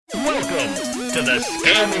Welcome to the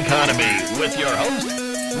Scam Economy with your host,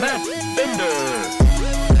 Matt Bender.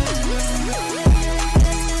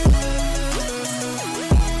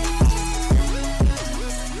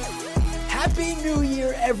 Happy New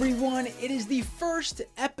Year, everyone. It is the first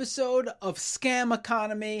episode of Scam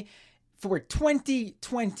Economy for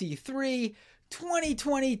 2023,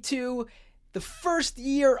 2022, the first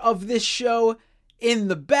year of this show in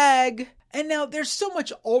the bag. And now there's so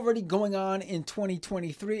much already going on in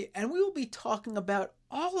 2023, and we will be talking about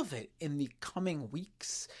all of it in the coming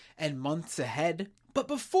weeks and months ahead. But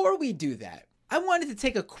before we do that, I wanted to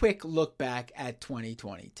take a quick look back at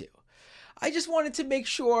 2022. I just wanted to make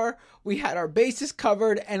sure we had our bases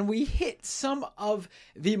covered and we hit some of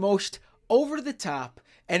the most over-the-top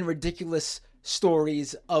and ridiculous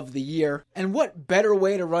stories of the year. And what better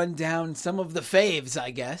way to run down some of the faves,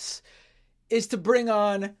 I guess, is to bring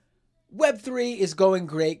on Web3 is Going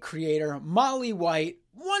Great creator Molly White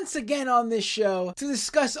once again on this show to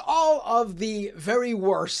discuss all of the very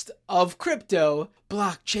worst of crypto,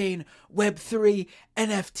 blockchain, Web3,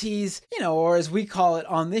 NFTs, or as we call it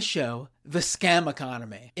on this show, the scam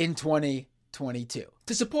economy in 2022.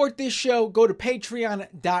 To support this show, go to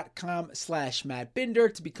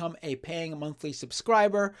patreon.com/mattbinder to become a paying monthly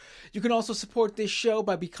subscriber. You can also support this show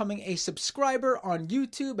by becoming a subscriber on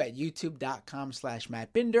YouTube at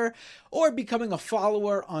youtube.com/mattbinder or becoming a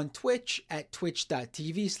follower on Twitch at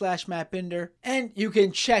twitch.tv/mattbinder. And you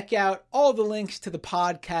can check out all the links to the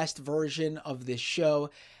podcast version of this show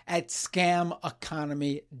at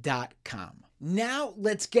scameconomy.com. Now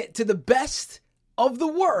let's get to the best of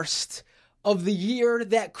the worst of the year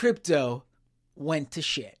that crypto went to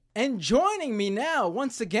shit. And joining me now,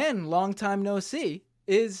 once again, long time no see,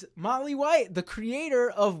 is Molly White, the creator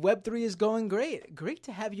of Web3 is Going Great. Great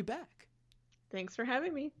to have you back. Thanks for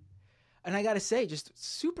having me. And I gotta say, just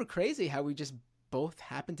super crazy how we just both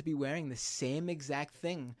happen to be wearing the same exact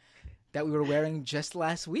thing that we were wearing just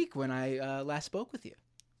last week when I last spoke with you.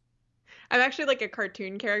 I'm actually like a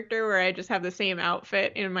cartoon character where I just have the same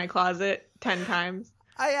outfit in my closet 10 times.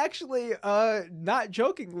 I actually, not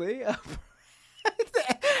jokingly, have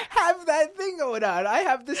that thing going on. I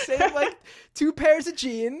have the same, two pairs of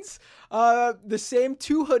jeans, the same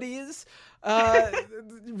two hoodies.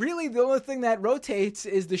 Really, the only thing that rotates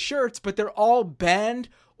is the shirts, but they're all band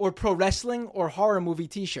or pro wrestling or horror movie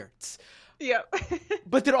t-shirts. Yep.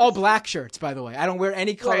 But they're all black shirts, by the way. I don't wear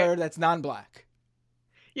any color that's non-black.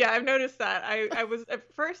 Yeah, I've noticed that. I was at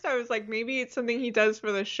first I was like, maybe it's something he does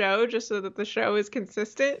for the show just so that the show is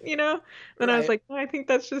consistent, Then right. I was like, I think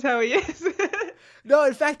that's just how he is. No,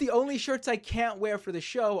 in fact, the only shirts I can't wear for the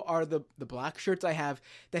show are the black shirts I have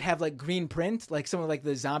that have green print, like some of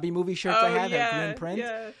the zombie movie shirts I have green print.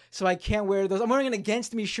 Yeah. So I can't wear those. I'm wearing an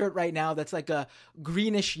Against Me shirt right now that's like a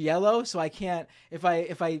greenish yellow, so I can't. If I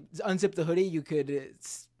unzip the hoodie,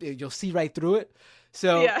 you'll see right through it.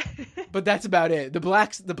 So, yeah. But that's about it. The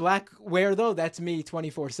black wear though, that's me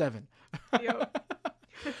 24/7. Yep.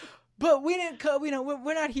 But we didn't,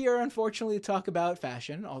 we're not here, unfortunately, to talk about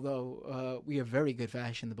fashion, although we have very good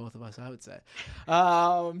fashion, the both of us, I would say.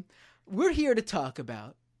 We're here to talk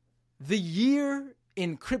about the year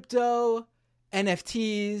in crypto,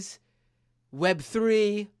 NFTs,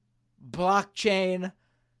 Web3, blockchain,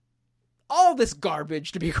 all this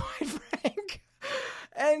garbage, to be quite frank.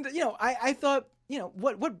 And, I thought,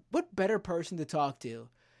 what better person to talk to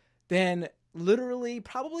than literally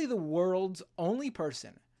probably the world's only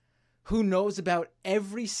person who knows about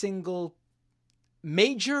every single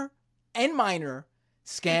major and minor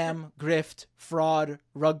scam, grift, fraud,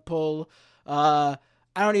 rug pull. I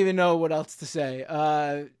don't even know what else to say.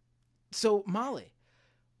 So Molly,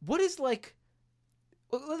 what is let's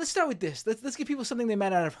start with this. Let's give people something they might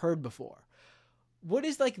not have heard before. What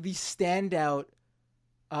is the standout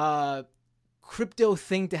crypto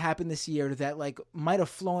thing to happen this year that might have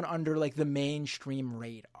flown under the mainstream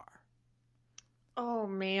radar? Oh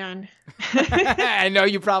man. I know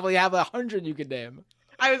you probably have 100 you could name.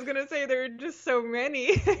 I was gonna say there are just so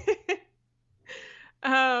many.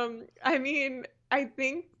 I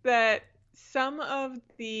think that some of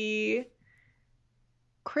the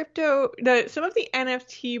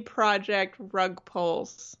NFT project rug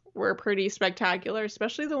pulls were pretty spectacular,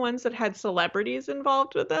 especially the ones that had celebrities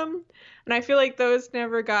involved with them. And I feel like those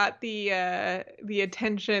never got the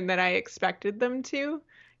attention that I expected them to.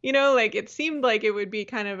 It seemed like it would be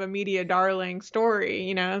kind of a media darling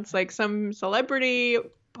story. It's like some celebrity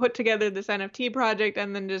put together this NFT project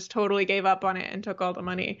and then just totally gave up on it and took all the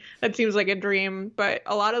money. That seems like a dream, but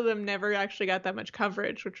a lot of them never actually got that much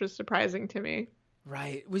coverage, which was surprising to me.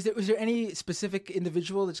 Right. Was there any specific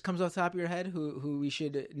individual that just comes off the top of your head who we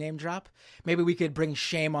should name drop? Maybe we could bring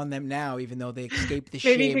shame on them now, even though they escaped the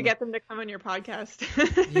shame. Maybe you could get them to come on your podcast.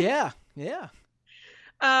 Yeah.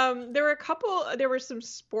 There were some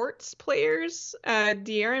sports players.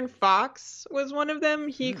 De'Aaron Fox was one of them.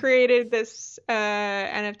 He created this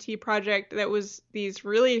NFT project that was these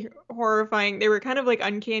really horrifying, they were kind of like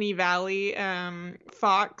Uncanny Valley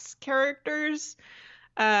Fox characters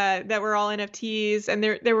that were all NFTs. And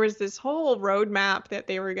there was this whole roadmap that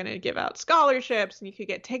they were going to give out scholarships and you could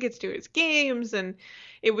get tickets to his games. And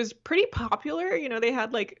it was pretty popular. You know, they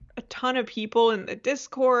had like a ton of people in the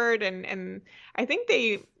Discord and I think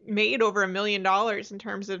they made over $1 million in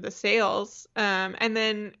terms of the sales. And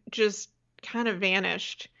then just kind of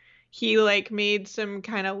vanished. He like made some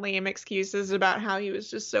kind of lame excuses about how he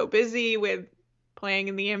was just so busy with playing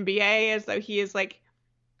in the NBA, as though he is like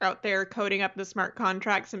out there coding up the smart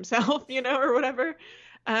contracts himself, you know, or whatever.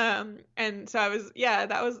 And so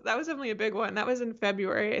that was definitely a big one. That was in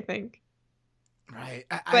February, I think. Right.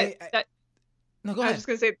 No, go ahead. I was just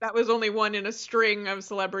going to say that was only one in a string of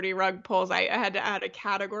celebrity rug pulls. I had to add a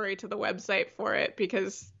category to the website for it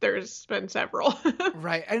because there's been several.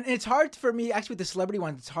 Right. And it's hard for me, actually, with the celebrity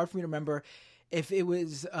one, it's hard for me to remember if it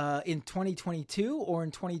was in 2022 or in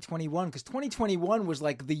 2021, because 2021 was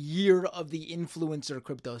like the year of the influencer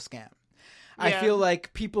crypto scam. Yeah. I feel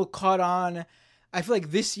like people caught on. I feel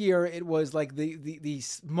like this year it was like the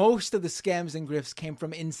most of the scams and grifts came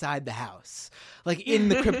from inside the house, like in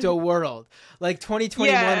the crypto world. Like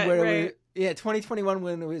 2021, 2021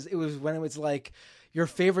 when it was like your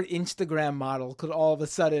favorite Instagram model could all of a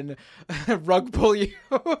sudden rug pull you.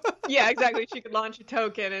 Yeah, exactly. She could launch a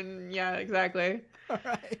token, and yeah, exactly. All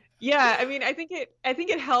right. Yeah, I mean, I think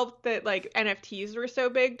it helped that like NFTs were so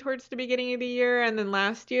big towards the beginning of the year and then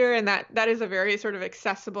last year, and that is a very sort of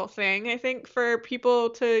accessible thing, I think, for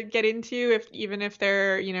people to get into, even if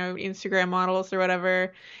they're, you know, Instagram models or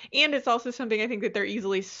whatever. And it's also something I think that they're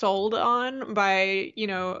easily sold on by, you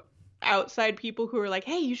know, outside people who are like,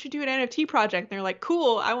 hey, you should do an NFT project. And they're like,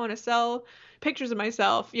 cool, I want to sell pictures of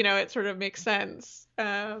myself. You know, it sort of makes sense.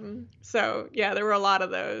 So yeah, there were a lot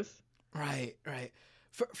of those. Right.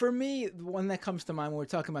 For me, the one that comes to mind when we're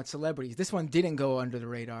talking about celebrities, this one didn't go under the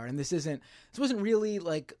radar, and this wasn't really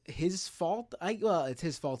like his fault. It's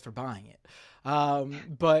his fault for buying it.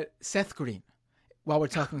 But Seth Green, while we're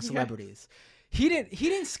talking celebrities, he didn't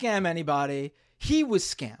scam anybody. He was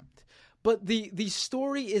scammed. But the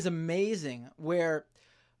story is amazing, where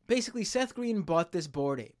basically Seth Green bought this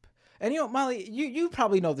Bored Ape. And, you know, Molly, you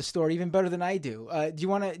probably know the story even better than I do. Do you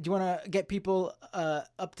want to get people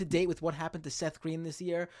up to date with what happened to Seth Green this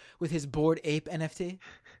year with his Bored Ape NFT?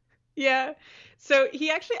 Yeah. So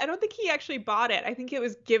I don't think he actually bought it. I think it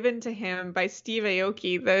was given to him by Steve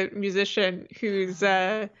Aoki, the musician who's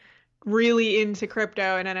really into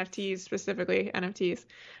crypto and NFTs, specifically NFTs.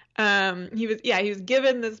 He was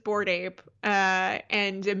given this Bored Ape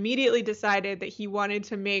and immediately decided that he wanted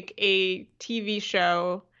to make a TV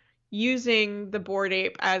show using the Bored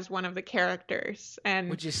Ape as one of the characters, and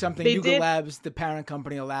which is something Yuga Labs, the parent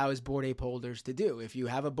company, allows Bored Ape holders to do. If you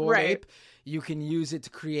have a Bored Ape, you can use it to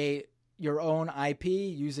create your own IP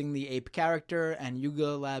using the ape character, and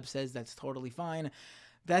Yuga Labs says that's totally fine.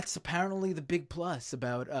 That's apparently the big plus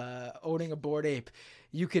about owning a Bored Ape.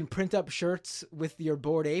 You can print up shirts with your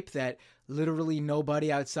Bored Ape that literally nobody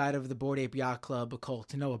outside of the Bored Ape Yacht Club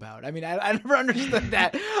cult know about. I mean, I never understood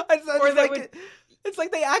that. It's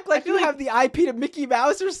like they act like you have the IP to Mickey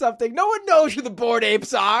Mouse or something. No one knows who the Bored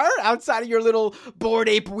Apes are outside of your little Bored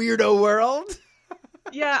Ape weirdo world.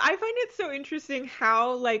 Yeah, I find it so interesting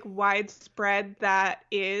how like widespread that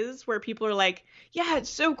is, where people are like, yeah, it's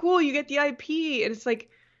so cool, you get the IP. And it's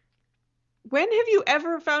like, when have you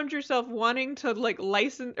ever found yourself wanting to like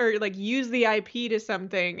license or like use the IP to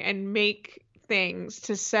something and make things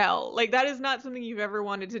to sell? Like, that is not something you've ever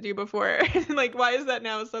wanted to do before. Like, why is that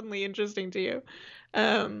now suddenly interesting to you?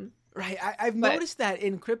 Right. I've noticed that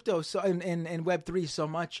in crypto, so in Web3 so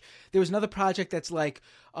much. There was another project that's like,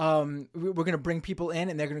 we're going to bring people in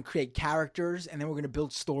and they're going to create characters and then we're going to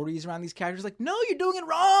build stories around these characters. Like, no, you're doing it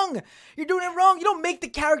wrong. You're doing it wrong. You don't make the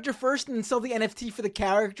character first and then sell the NFT for the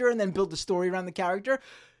character and then build the story around the character.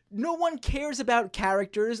 No one cares about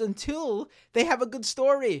characters until they have a good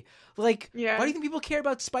story. Like, why do you think people care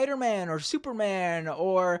about Spider-Man or Superman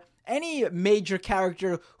or any major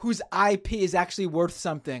character whose IP is actually worth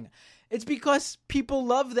something? It's because people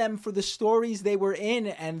love them for the stories they were in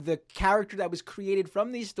and the character that was created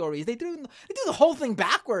from these stories. They do the whole thing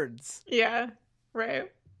backwards. Yeah,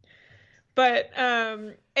 right. But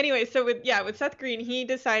anyway, so with Seth Green, he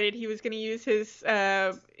decided he was going to use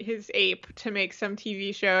his ape to make some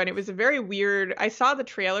TV show, and it was a very weird. I saw the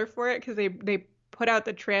trailer for it because they put out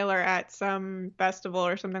the trailer at some festival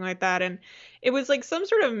or something like that, and it was like some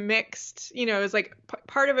sort of mixed. You know, it was like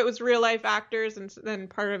part of it was real life actors, and then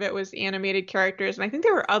part of it was animated characters, and I think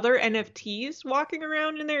there were other NFTs walking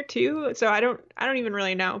around in there too. So I don't even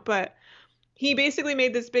really know, but he basically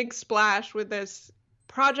made this big splash with this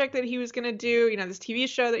project that he was going to do, you know, this TV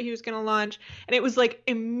show that he was going to launch. And it was like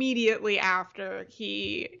immediately after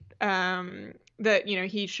he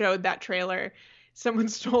he showed that trailer, someone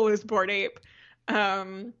stole his Bored Ape.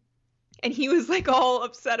 And he was like all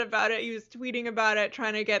upset about it. He was tweeting about it,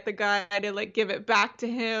 trying to get the guy to like give it back to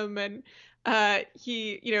him. And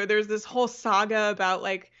there's this whole saga about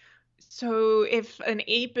like, so if an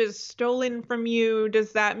ape is stolen from you,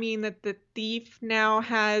 does that mean that the thief now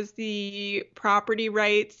has the property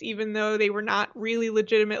rights, even though they were not really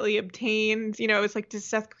legitimately obtained? You know, it's like, does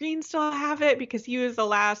Seth Green still have it because he was the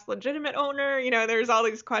last legitimate owner? You know, there's all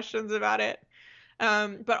these questions about it.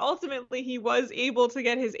 But ultimately, he was able to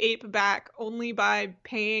get his ape back only by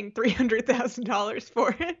paying $300,000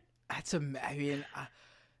 for it.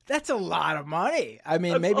 That's a lot of money. I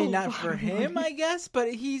mean, maybe not for him, I guess, but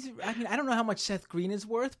I don't know how much Seth Green is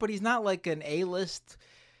worth, but he's not like an A-list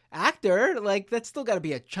actor. Like, that's still got to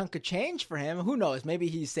be a chunk of change for him. Who knows? Maybe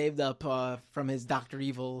he saved up from his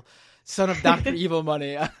son of Dr. Evil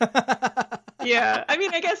money. Yeah. I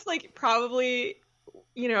mean, I guess like probably,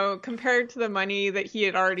 you know, compared to the money that he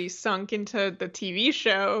had already sunk into the TV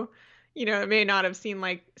show, you know, it may not have seemed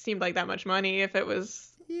like that much money if it was.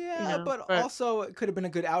 Yeah, but also it could have been a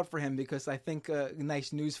good out for him, because I think a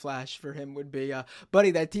nice news flash for him would be,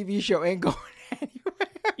 buddy, that TV show ain't going anywhere.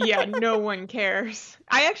 Yeah, no one cares.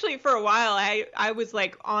 I actually, for a while, I was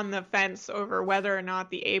like on the fence over whether or not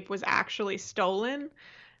the ape was actually stolen.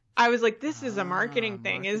 I was like, this is a marketing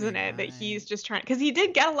thing, isn't it? Right. That he's just trying, because he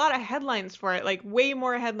did get a lot of headlines for it, like way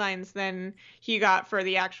more headlines than he got for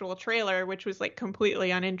the actual trailer, which was like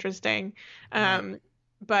completely uninteresting. Right.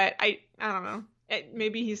 But I don't know.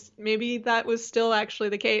 Maybe that was still actually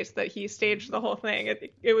the case, that he staged the whole thing.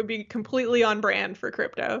 It would be completely on brand for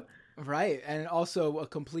crypto. Right. And also a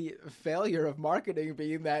complete failure of marketing,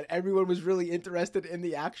 being that everyone was really interested in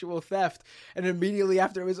the actual theft. And immediately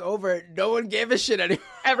after it was over, no one gave a shit anymore.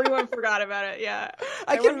 Everyone forgot about it. Yeah.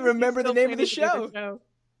 I can't remember the name of the show.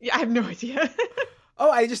 Yeah, I have no idea.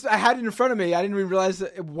 Oh, I had it in front of me. I didn't even realize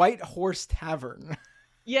White Horse Tavern.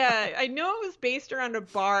 Yeah, I know it was based around a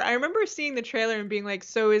bar. I remember seeing the trailer and being like,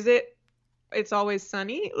 so is It's Always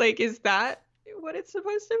Sunny? Like, is that what it's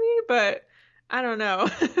supposed to be? But I don't know.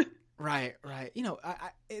 Right. You know,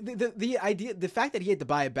 the idea, the fact that he had to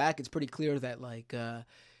buy it back, it's pretty clear that like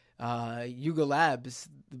Yuga Labs,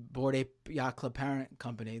 the Bored Ape Yacht Club parent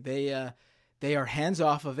company, they are hands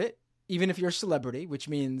off of it, even if you're a celebrity, which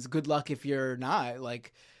means good luck if you're not.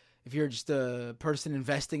 Like, if you're just a person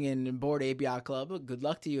investing in Bored Ape Yacht Club, good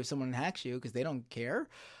luck to you if someone hacks you, because they don't care.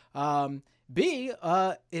 B,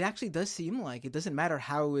 it actually does seem like it doesn't matter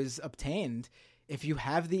how it was obtained. If you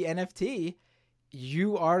have the NFT,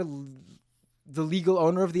 you are the legal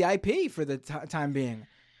owner of the IP for the time being.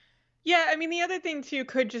 Yeah, I mean, the other thing, too,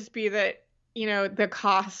 could just be that, you know, the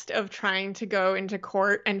cost of trying to go into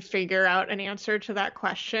court and figure out an answer to that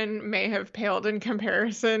question may have paled in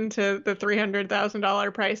comparison to the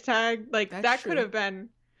 $300,000 price tag. Like, that would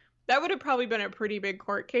have probably been a pretty big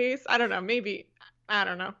court case. I don't know, maybe, I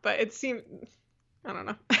don't know, but it seemed, I don't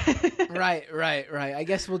know. Right. I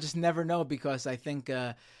guess we'll just never know, because I think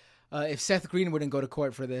if Seth Green wouldn't go to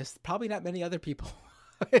court for this, probably not many other people.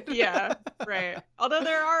 Yeah, right. Although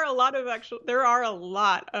there are a lot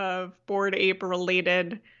of Bored Ape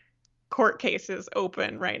related court cases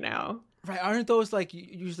open right now. Right. Aren't those like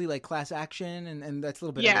usually like class action, and that's a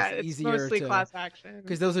little bit easier? It's mostly class action,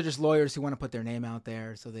 because those are just lawyers who want to put their name out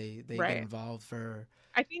there, so they get involved for.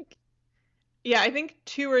 I think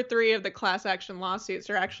 2 or 3 of the class action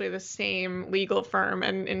lawsuits are actually the same legal firm,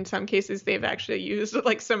 and in some cases they've actually used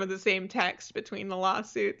like some of the same text between the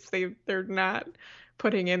lawsuits. They're not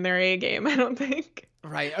putting in their A game, I don't think.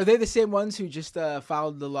 Right. Are they the same ones who just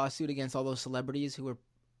filed the lawsuit against all those celebrities who were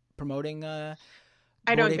promoting I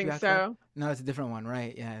don't think so. No, it's a different one,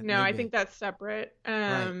 right? Yeah. No, maybe. I think that's separate.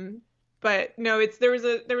 Right. But no, there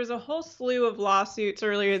was a whole slew of lawsuits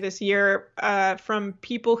earlier this year from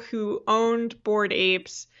people who owned Bored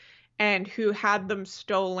Apes and who had them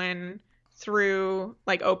stolen through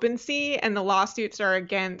like OpenSea, and the lawsuits are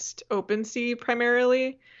against OpenSea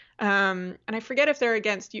primarily. And I forget if they're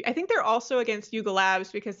against you. I think they're also against Yuga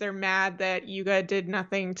Labs because they're mad that Yuga did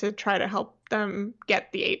nothing to try to help them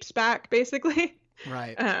get the apes back, basically.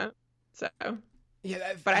 Right. So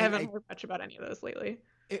yeah, but I haven't heard much about any of those lately.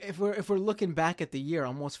 If we're looking back at the year, I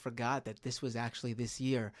almost forgot that this was actually this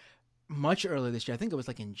year, much earlier this year. I think it was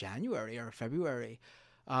like in January or February.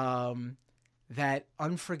 That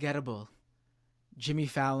unforgettable Jimmy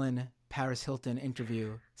Fallon, Paris Hilton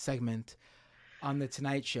interview segment on The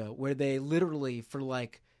Tonight Show, where they literally for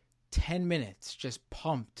like 10 minutes just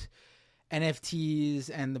pumped NFTs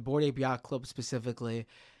and the Bored Ape Yacht Club specifically.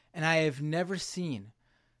 And I have never seen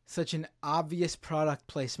such an obvious product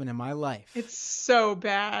placement in my life. It's so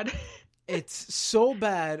bad. It's so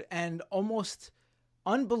bad and almost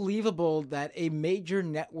unbelievable that a major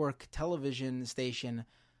network television station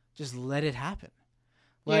just let it happen.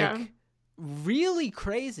 Like, really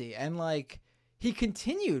crazy. And like,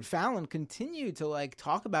 Fallon continued to like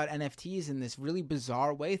talk about NFTs in this really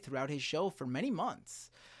bizarre way throughout his show for many months.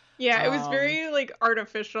 Yeah, it was very like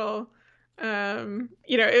artificial.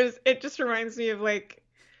 It just reminds me of like,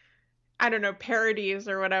 I don't know, parodies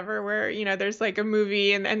or whatever, where, there's like a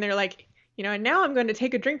movie and they're like, and now I'm going to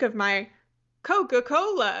take a drink of my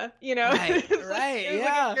Coca-Cola, Right, right. It was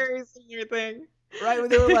yeah. like a very senior thing. Right,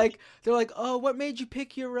 they were like, oh, what made you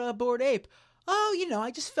pick your Bored Ape? Oh,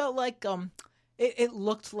 I just felt like it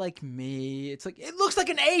looked like me. It's like, it looks like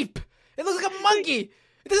an ape. It looks like a monkey.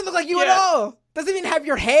 It doesn't look like you at all. Doesn't even have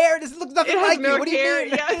your hair. It doesn't look nothing like you. What do you mean?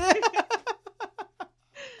 Yeah.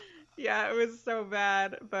 Yeah, it was so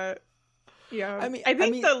bad, but yeah. I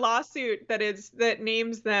think the lawsuit that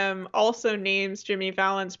names them also names Jimmy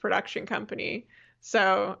Fallon's production company.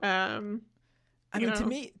 So, to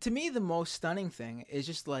me, the most stunning thing is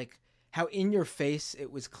just like how in your face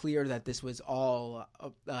it was clear that this was all,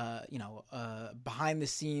 behind the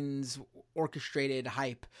scenes orchestrated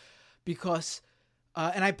hype, because,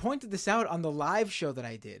 and I pointed this out on the live show that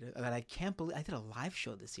I did, that I can't believe I did a live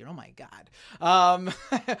show this year. Oh my God.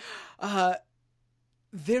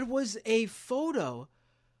 There was a photo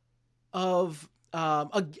of,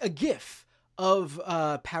 a GIF of,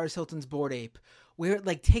 Paris Hilton's Bored Ape where it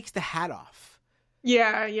like takes the hat off.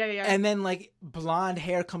 Yeah. And then like blonde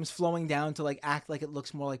hair comes flowing down to like act like it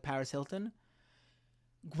looks more like Paris Hilton.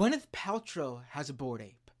 Gwyneth Paltrow has a Bored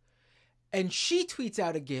Ape, and she tweets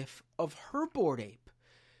out a GIF of her Bored Ape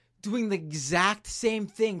doing the exact same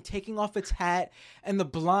thing, taking off its hat, and the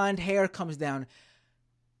blonde hair comes down.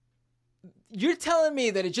 You're telling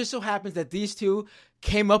me that it just so happens that these two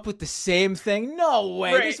came up with the same thing? No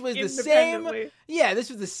way. Right, this was the same. Yeah, this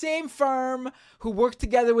was the same firm who worked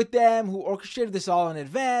together with them, who orchestrated this all in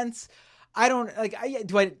advance. I don't like.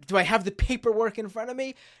 Do I have the paperwork in front of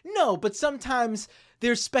me? No, but sometimes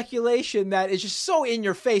there's speculation that is just so in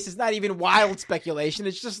your face. It's not even wild speculation.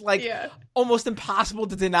 It's just like almost impossible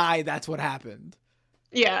to deny that's what happened.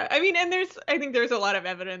 Yeah, I mean, and I think there's a lot of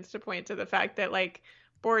evidence to point to the fact that like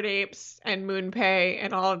Bored Apes and MoonPay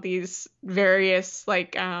and all of these various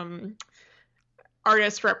like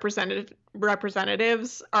artist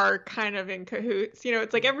representatives are kind of in cahoots.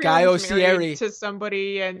 It's like everyone's married to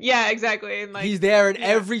somebody, and yeah, exactly. And like he's there at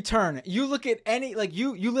every turn. You look at any like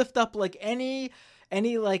you lift up like any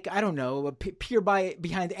like, I don't know, peer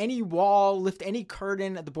behind any wall, lift any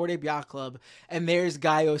curtain at the Bored Ape Yacht Club, and there's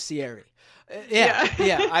Guy Ocieri.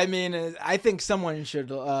 Yeah. I mean, I think someone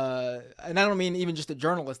should, and I don't mean even just a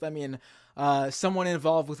journalist. I mean, someone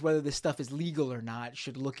involved with whether this stuff is legal or not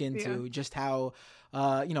should look into just how,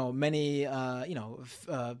 many,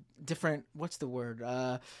 different, what's the word,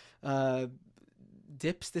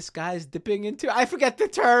 dips this guy's dipping into. I forget the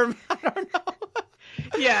term. I don't know.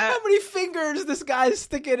 Yeah. How many fingers this guy's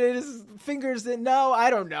sticking in his fingers in? No, I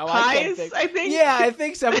don't know. Pies, I think. Yeah, I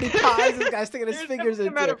think so. How many pies this guy's sticking his fingers into?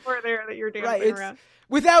 There's a metaphor there that you're dancing around.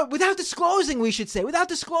 Without disclosing, we should say. Without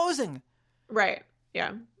disclosing. Right.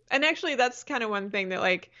 Yeah. And actually, that's kind of one thing that,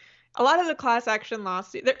 like, a lot of the class action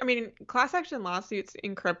lawsuits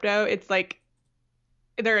in crypto, it's like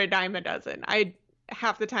they're a dime a dozen.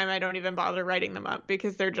 Half the time I don't even bother writing them up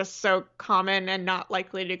because they're just so common and not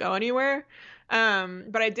likely to go anywhere.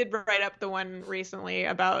 But I did write up the one recently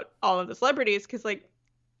about all of the celebrities because, like,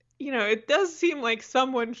 it does seem like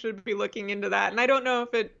someone should be looking into that. And I don't know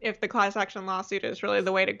if the class action lawsuit is really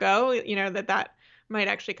the way to go, that might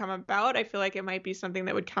actually come about. I feel like it might be something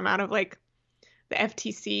that would come out of like the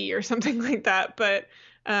FTC or something like that. But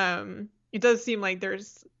it does seem like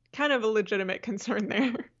there's kind of a legitimate concern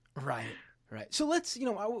there. Right. So let's,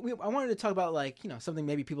 I wanted to talk about like, something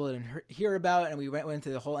maybe people didn't hear about, and we went into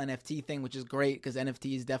the whole NFT thing, which is great because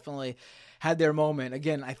NFTs definitely had their moment.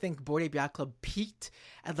 Again, I think Bored Ape Yacht Club peaked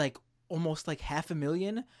at like almost like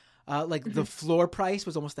 500,000 The floor price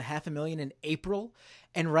was almost $500,000 in April,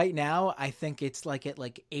 and right now I think it's like at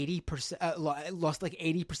like 80%, lost like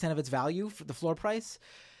 80% of its value for the floor price.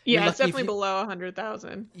 Yeah, it's definitely below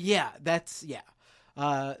 100,000. Yeah, that's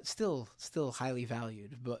still highly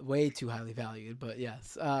valued, but way too highly valued. But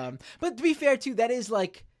yes, but to be fair too, that is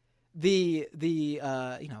like the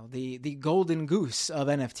golden goose of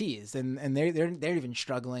NFTs, and they're even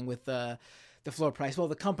struggling with the floor price. Well,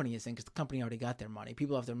 the company isn't, because the company already got their money.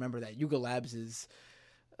 People have to remember that Yuga Labs is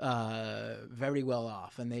very well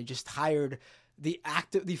off, and they just hired the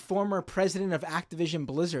former president of Activision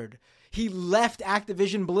Blizzard. He left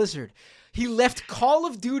Activision Blizzard. He left Call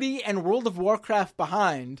of Duty and World of Warcraft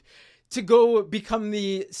behind to go become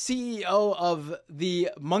the CEO of the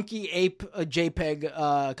Monkey Ape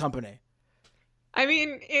JPEG company. I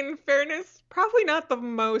mean, in fairness, probably not the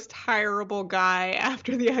most hireable guy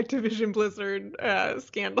after the Activision Blizzard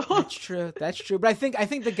scandal. That's true. But I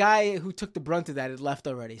think the guy who took the brunt of that had left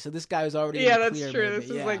already. So this guy was already in the clear, that's true. maybe. This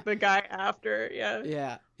is like the guy after.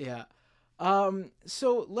 Yeah. Yeah.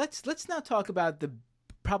 So let's now talk about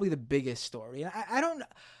probably the biggest story. And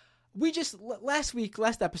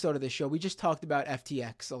last episode of this show, we just talked about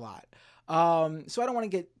FTX a lot. So I don't want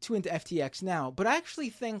to get too into FTX now, but I actually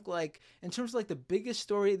think, like, in terms of like the biggest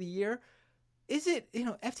story of the year, is it,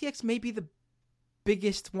 FTX may be the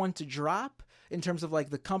biggest one to drop in terms of like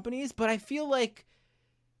the companies, but I feel like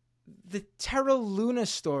the Terra Luna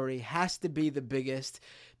story has to be the biggest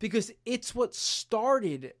because it's what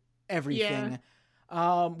started everything.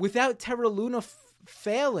 Yeah. Without Terra Luna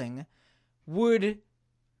failing, would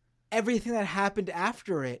everything that happened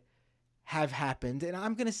after it have happened? And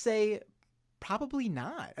I'm going to say probably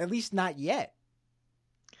not, at least not yet.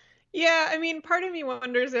 Yeah, I mean, part of me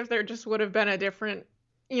wonders if there just would have been a different,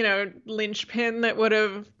 linchpin that would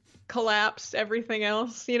have collapsed everything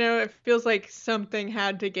else. It feels like something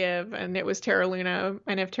had to give, and it was Terra Luna.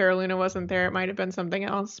 And if Terra Luna wasn't there, it might have been something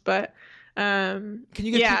else. But can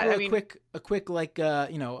you give people a quick like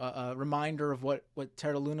a reminder of what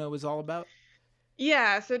Terra Luna was all about?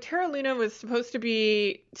 Yeah, so Terra Luna was supposed to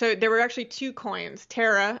be, so there were actually two coins,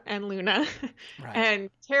 Terra and Luna. Right. And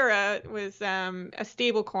Terra was a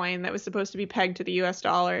stable coin that was supposed to be pegged to the US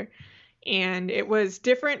dollar. And it was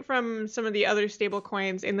different from some of the other stable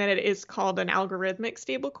coins in that it is called an algorithmic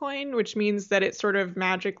stable coin, which means that it sort of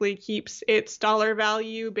magically keeps its dollar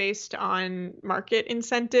value based on market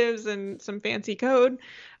incentives and some fancy code,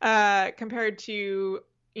 compared to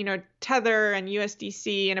Tether and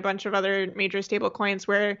USDC and a bunch of other major stable coins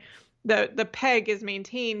where the peg is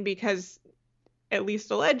maintained because, at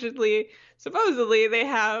least allegedly, supposedly, they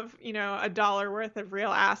have, $1 worth of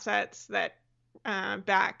real assets that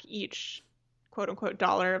back each quote unquote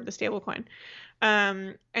dollar of the stable coin.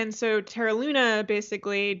 And so Terra Luna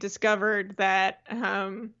basically discovered that,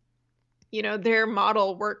 their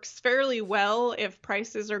model works fairly well if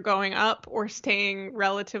prices are going up or staying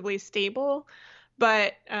relatively stable.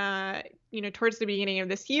 But, towards the beginning of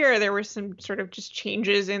this year, there were some sort of just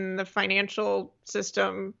changes in the financial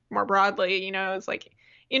system more broadly. It's like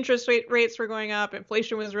interest rates were going up,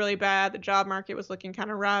 inflation was really bad, the job market was looking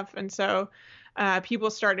kind of rough. And so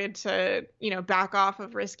people started to, back off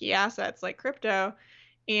of risky assets like crypto,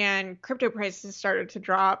 and crypto prices started to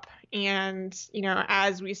drop. And,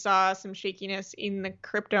 as we saw some shakiness in the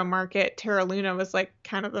crypto market, Terra Luna was like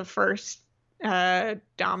kind of the first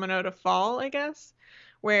domino to fall, I guess,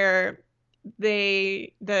 where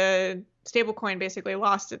the stablecoin basically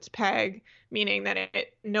lost its peg, meaning that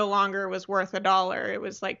it no longer was worth $1. It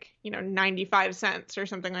was like, 95 cents or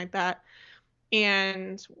something like that.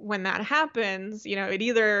 And when that happens, it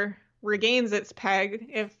either regains its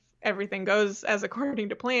peg if everything goes as according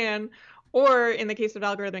to plan, or in the case of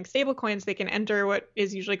algorithmic stablecoins, they can enter what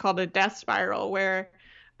is usually called a death spiral, where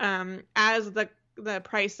as the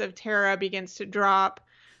price of Terra begins to drop,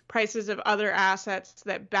 prices of other assets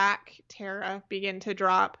that back Terra begin to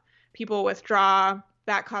drop, people withdraw,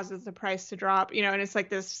 that causes the price to drop, and it's like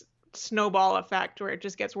this snowball effect where it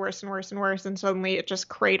just gets worse and worse and worse, and suddenly it just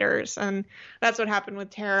craters. And that's what happened with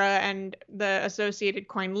Terra. And the associated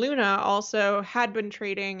coin Luna also had been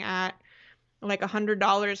trading at like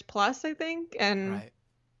 $100 plus, I think. And, right.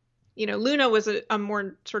 Luna was a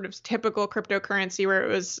more sort of typical cryptocurrency where it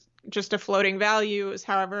was just a floating value. It was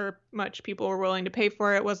however much people were willing to pay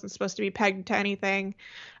for it. It wasn't supposed to be pegged to anything.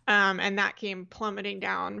 And that came plummeting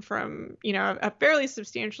down from, a fairly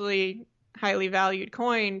substantially highly valued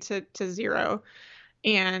coin to zero.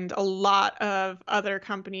 And a lot of other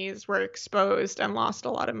companies were exposed and lost a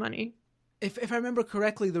lot of money. If I remember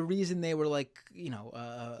correctly, the reason they were like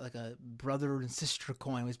a brother and sister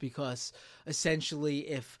coin was because essentially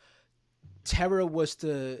if Terra was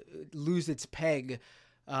to lose its peg,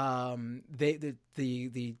 the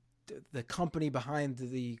company behind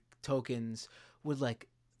the tokens would like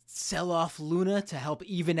sell off Luna to help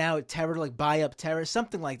even out Terra, like buy up Terra,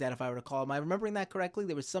 something like that. If I recall, am I remembering that correctly?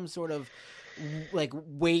 There was some sort of like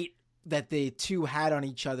weight that the two had on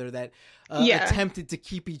each other that attempted to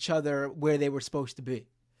keep each other where they were supposed to be.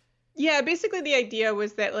 Yeah, basically the idea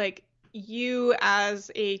was that like you as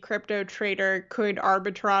a crypto trader could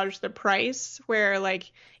arbitrage the price where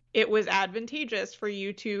like it was advantageous for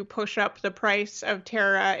you to push up the price of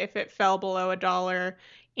Terra if it fell below $1,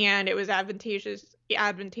 and it was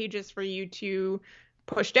advantageous for you to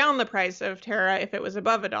push down the price of Terra if it was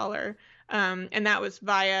above $1. And that was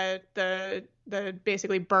via the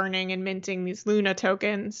basically burning and minting these Luna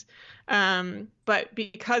tokens. But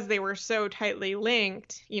because they were so tightly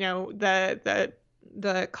linked, you know, the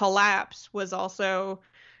collapse was also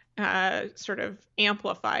sort of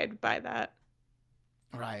amplified by that.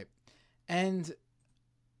 Right. And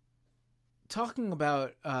talking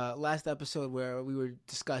about last episode where we were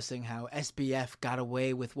discussing how SBF got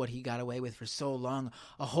away with what he got away with for so long,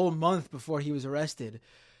 a whole month before he was arrested,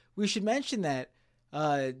 we should mention that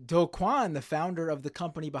Do Kwon, the founder of the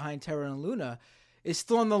company behind Terra and Luna, is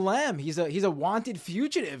still on the lam. He's a wanted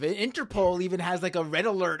fugitive. Interpol even has like a red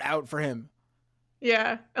alert out for him.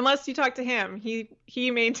 Yeah, unless you talk to him,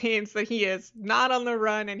 he maintains that he is not on the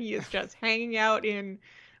run and he is just hanging out in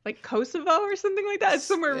like Kosovo or something like that. It's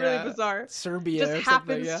somewhere really bizarre. Serbia just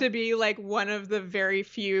happens to be like one of the very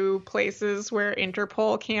few places where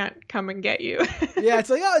Interpol can't come and get you. Yeah,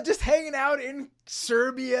 it's like, just hanging out in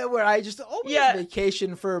Serbia where I just always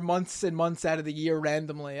vacation for months and months out of the year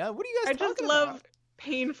randomly. What are you guys talking about? I just love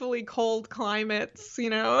painfully cold climates, you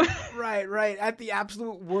know? Right. At the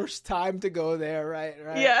absolute worst time to go there, right?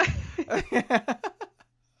 Yeah.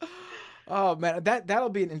 Oh man, that'll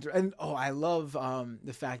be an and I love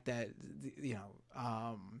the fact that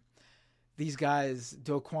these guys,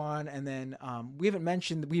 Do Kwon, and then we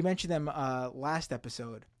mentioned them last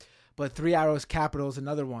episode, but 3 Arrows Capital is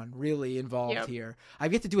another one really involved here. I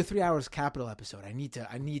get to do a 3 Arrows Capital episode. I need to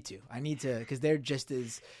because they're just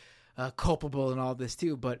as culpable in all this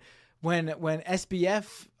too. But when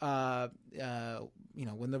SBF,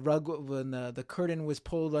 when the curtain was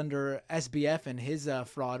pulled under SBF and his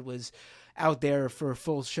fraud was out there for a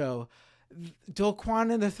full show, Do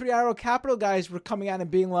Kwon and the 3 Arrow Capital guys were coming out and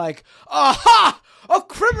being like, "Aha! A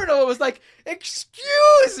criminal!" It was like,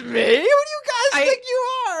 "Excuse me, who do you guys think you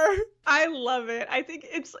are?" I love it. I think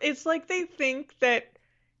it's like they think that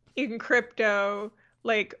in crypto,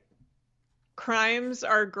 like, crimes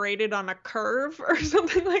are graded on a curve or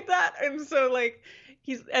something like that, and so like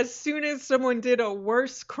as soon as someone did a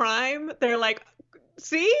worse crime, they're like,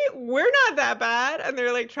 "See, we're not that bad," and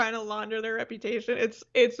they're like trying to launder their reputation.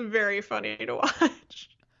 It's very funny to watch.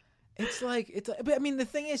 But I mean, the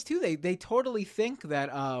thing is too, they totally think that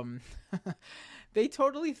they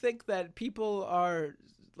totally think that people are,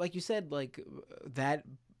 like you said, like that.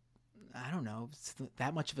 I don't know,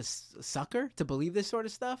 that much of a sucker to believe this sort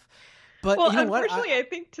of stuff. But well, you know unfortunately, I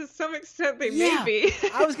think to some extent they may be.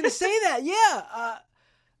 I was going to say that. Yeah.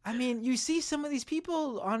 I mean, you see some of these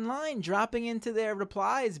people online dropping into their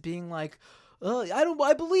replies being like,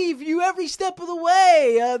 I believe you every step of the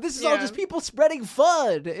way. This is all just people spreading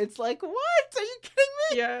FUD. It's like, what? Are you kidding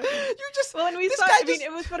me? Yeah. You just, well, and we saw, I mean,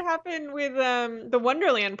 it was what happened with the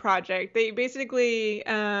Wonderland project. They basically,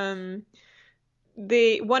 one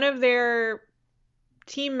of their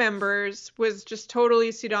team members was just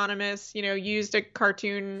totally pseudonymous, used a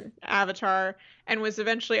cartoon avatar and was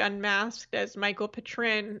eventually unmasked as Michael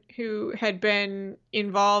Petrin, who had been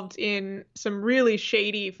involved in some really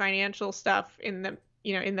shady financial stuff in the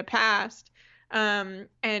past.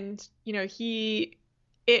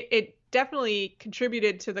 It definitely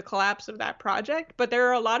contributed to the collapse of that project, but there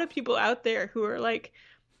are a lot of people out there who are like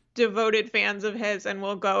devoted fans of his and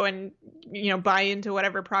will go and buy into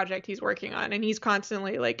whatever project he's working on, and he's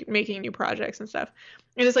constantly like making new projects and stuff,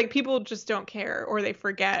 and it's like people just don't care, or they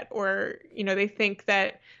forget, or they think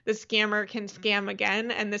that the scammer can scam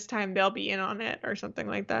again and this time they'll be in on it or something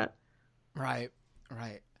like that. Right.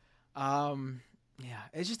 Yeah,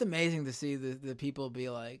 it's just amazing to see the people be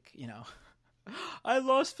like, I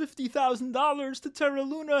lost $50,000 to Terra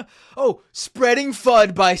Luna. Oh, spreading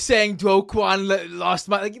FUD by saying Do Kwon lost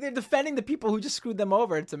money. Like, they're defending the people who just screwed them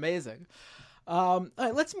over. It's amazing. All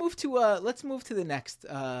right, let's move to the next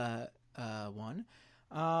one.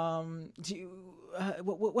 Do you,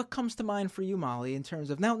 what comes to mind for you, Molly, in terms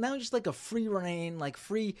of now just like a free reign, like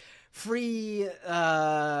free,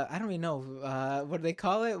 I don't even know, what do they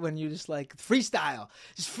call it when you just like just freestyle.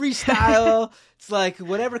 It's like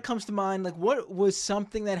whatever comes to mind. Like, what was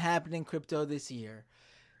something that happened in crypto this year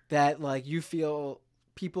that like you feel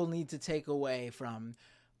people need to take away from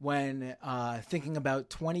when thinking about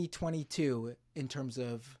 2022 in terms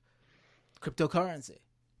of cryptocurrency?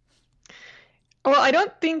 Well, I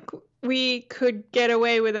don't think we could get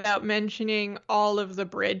away without mentioning all of the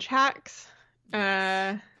bridge hacks.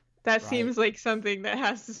 That right. Seems like something that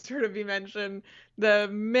has to sort of be mentioned. The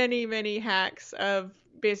many, many hacks of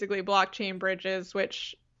basically blockchain bridges,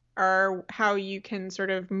 which are how you can sort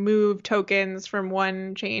of move tokens from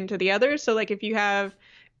one chain to the other. So like if you have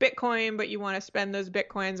Bitcoin, but you want to spend those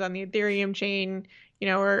Bitcoins on the Ethereum chain,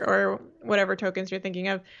 or whatever tokens you're thinking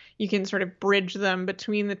of, you can sort of bridge them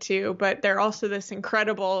between the two. But they're also this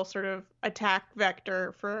incredible sort of attack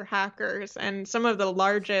vector for hackers. And some of the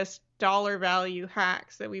largest dollar value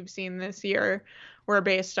hacks that we've seen this year were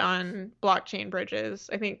based on blockchain bridges.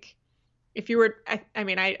 I think if you were,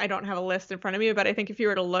 I don't have a list in front of me, but I think if you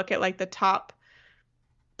were to look at like the top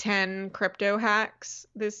 10 crypto hacks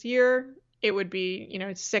this year, it would be,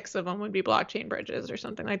 6 of them would be blockchain bridges or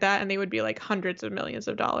something like that. And they would be like hundreds of millions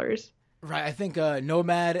of dollars. Right. I think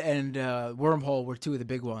Nomad and Wormhole were 2 of the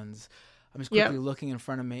big ones. I'm just quickly looking in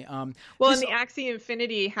front of me. And the Axie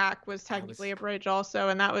Infinity hack was technically a bridge also.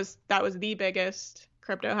 And that was the biggest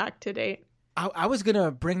crypto hack to date. I was going to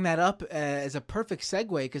bring that up as a perfect segue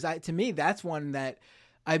because to me, that's one that,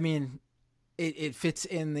 it fits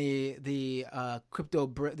in the crypto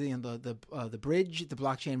the bridge, the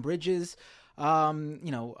blockchain bridges,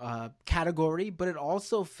 category, but it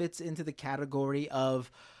also fits into the category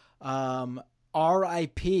of RIP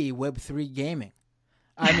Web3 gaming.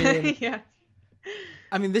 Yeah.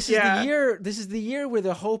 This is the year. This is the year where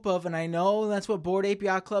the hope of, and I know that's what Bored Ape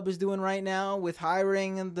Yacht Club is doing right now with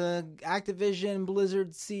hiring the Activision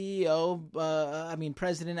Blizzard CEO,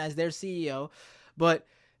 president as their CEO, but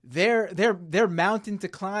their mountain to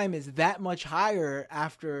climb is that much higher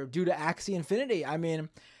due to Axie Infinity.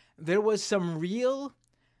 There was some real,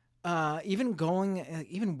 even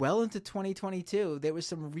well into 2022, there was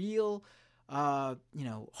some real,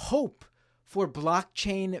 hope for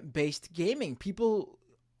blockchain-based gaming. People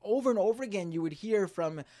over and over again, you would hear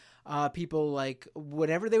from people like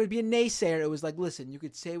whatever they would be a naysayer. It was like, listen, you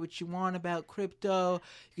could say what you want about crypto.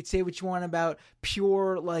 You could say what you want about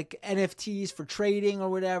pure like NFTs for trading or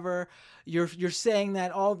whatever. You're saying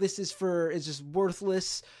that all this is just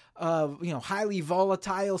worthless, highly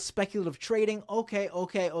volatile, speculative trading. Okay,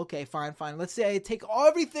 fine. Let's say I take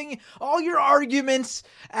all your arguments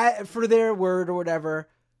for their word or whatever.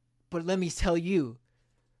 But let me tell you,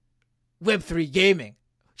 Web3 gaming.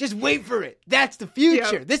 Just wait for it. That's the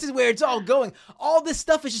future. Yep. This is where it's all going. All this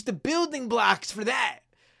stuff is just the building blocks for that.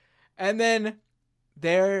 And then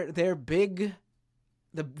their big,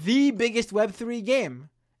 the biggest Web3 game,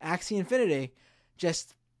 Axie Infinity,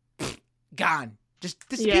 just gone. Just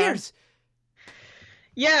disappears.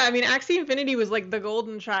 Yeah, Axie Infinity was like the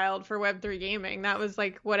golden child for Web3 gaming. That was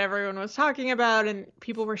like what everyone was talking about, and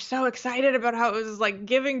people were so excited about how it was like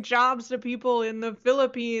giving jobs to people in the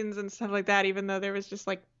Philippines and stuff like that, even though there was just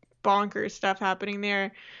like bonkers stuff happening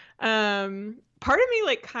there. Part of me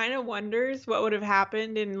like kind of wonders what would have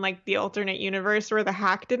happened in like the alternate universe where the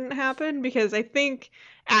hack didn't happen, because I think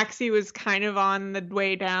Axie was kind of on the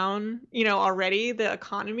way down, already. The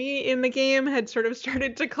economy in the game had sort of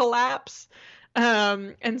started to collapse.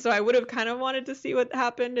 And so I would have kind of wanted to see what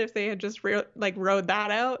happened if they had just rode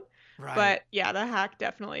that out. Right. But yeah, the hack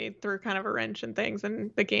definitely threw kind of a wrench in things,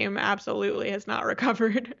 and the game absolutely has not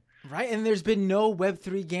recovered. Right, and there's been no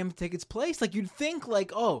Web3 game to take its place. Like, you'd think,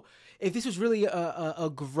 like, oh, if this was really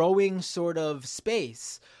a growing sort of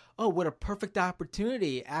space, oh, what a perfect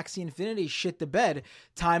opportunity. Axie Infinity shit the bed.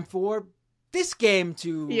 Time for this game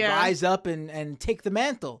to rise up and take the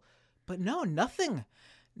mantle. But no, nothing.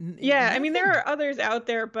 Yeah, nothing. There are others out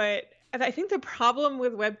there, but I think the problem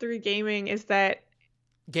with Web3 gaming is that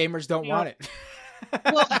gamers don't want it.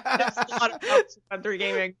 Well, there's a lot of problems with Web3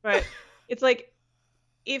 gaming, but it's like,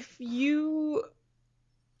 if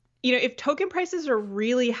if token prices are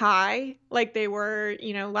really high, like they were,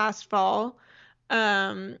 last fall,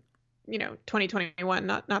 2021,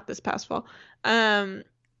 not this past fall,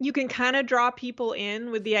 you can kind of draw people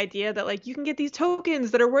in with the idea that like you can get these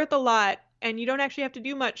tokens that are worth a lot and you don't actually have to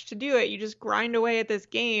do much to do it. You just grind away at this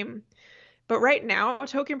game. But right now,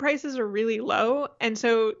 token prices are really low. And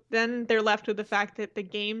so then they're left with the fact that the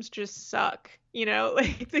games just suck.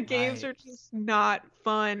 Like the games are just not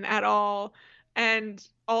fun at all. and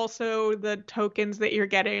also the tokens that you're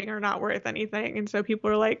getting are not worth anything, and so people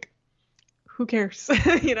are like, who cares?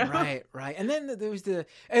 Right. And then there was and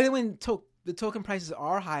then when the token prices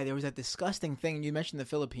are high, there was that disgusting thing you mentioned, the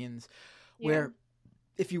Philippines, where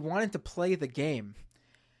if you wanted to play the game,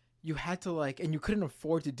 you had to and you couldn't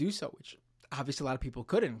afford to do so, which obviously a lot of people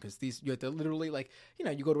couldn't, because you had to literally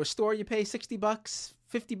you go to a store, you pay $60,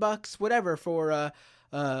 $50, whatever for a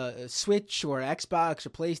Switch or Xbox or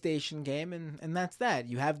PlayStation game, and that's that.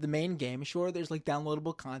 You have the main game. Sure, there's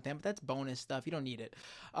downloadable content, but that's bonus stuff. You don't need it.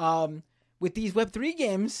 With these Web3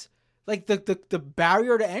 games, the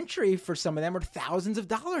barrier to entry for some of them are thousands of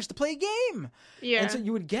dollars to play a game. Yeah. And so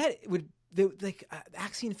you would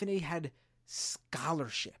Axie Infinity had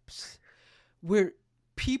scholarships where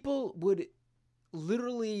people would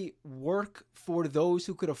literally work for those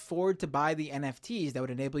who could afford to buy the NFTs that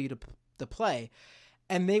would enable you to play,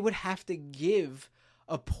 and they would have to give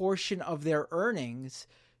a portion of their earnings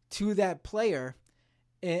to that player,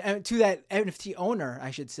 to that NFT owner,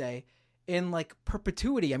 I should say, in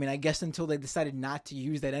perpetuity. I mean, I guess until they decided not to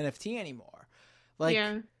use that NFT anymore.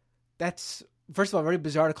 That's, first of all, very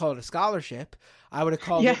bizarre to call it a scholarship. I would have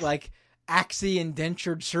called it Axie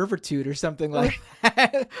indentured servitude or something like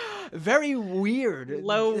that. Very weird.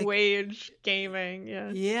 Low wage gaming.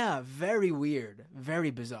 Yeah. Yeah. Very weird.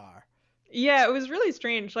 Very bizarre. Yeah. It was really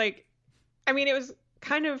strange. It was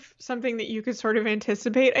kind of something that you could sort of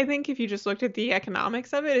anticipate, I think, if you just looked at the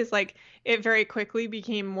economics of it, is it very quickly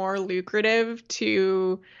became more lucrative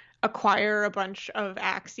to acquire a bunch of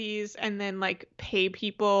Axies and then pay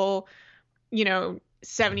people,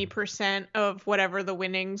 70% of whatever the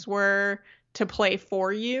winnings were to play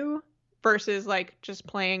for you, versus just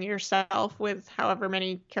playing yourself with however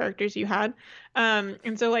many characters you had.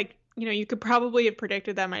 And so you could probably have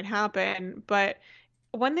predicted that might happen, but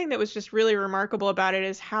one thing that was just really remarkable about it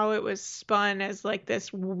is how it was spun as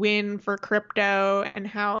this win for crypto, and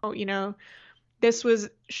how, this was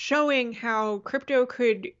showing how crypto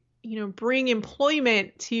could, bring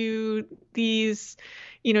employment to these,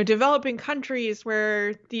 developing countries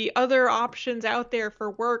where the other options out there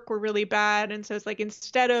for work were really bad. And so it's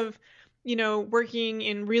instead of, working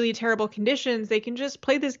in really terrible conditions, they can just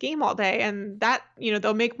play this game all day, and that,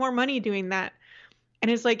 they'll make more money doing that.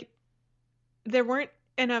 And it's there weren't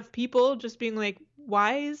enough people just being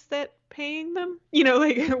why is that paying them?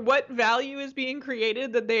 What value is being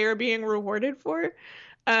created that they are being rewarded for?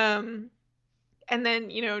 And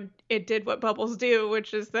then, it did what bubbles do,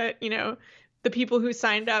 which is that, the people who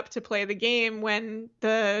signed up to play the game when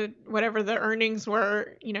whatever the earnings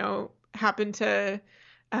were, happened to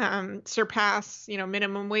surpass,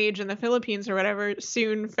 minimum wage in the Philippines or whatever,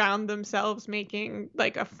 soon found themselves making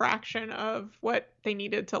a fraction of what they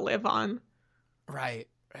needed to live on. Right.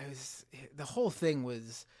 The whole thing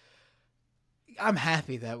was. I'm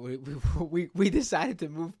happy that we decided to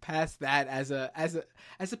move past that as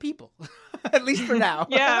a people, at least for now.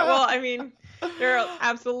 Yeah. Well, there are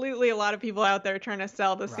absolutely a lot of people out there trying to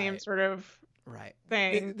sell the same sort of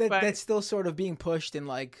thing. That's still sort of being pushed in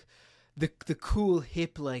the cool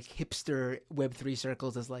hip hipster Web3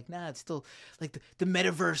 circles as nah, it's still the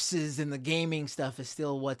metaverses and the gaming stuff is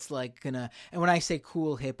still what's gonna. And when I say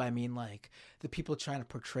cool hip, I mean the people trying to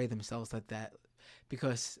portray themselves like that,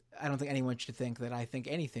 because I don't think anyone should think that I think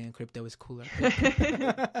anything in crypto is cooler.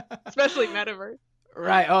 Especially metaverse.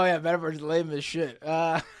 Right. Oh yeah, metaverse is lame as shit.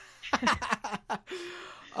 Let's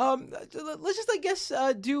just, I guess,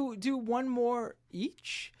 do one more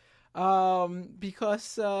each,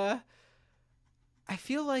 because I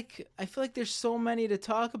feel like there's so many to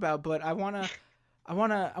talk about, but I wanna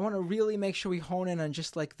really make sure we hone in on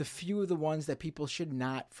just the few of the ones that people should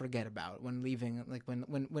not forget about when leaving,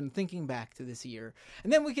 when thinking back to this year,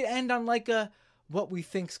 and then we could end on what we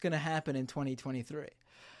think's gonna happen in 2023.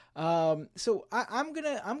 So I'm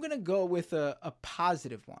gonna go with a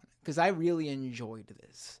positive one, because I really enjoyed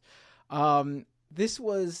this. This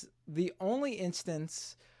was the only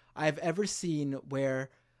instance I've ever seen where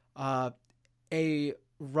a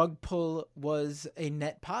rug pull was a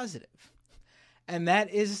net positive. And that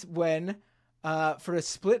is when, for a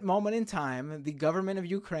split moment in time, the government of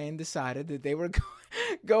Ukraine decided that they were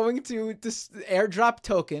going to airdrop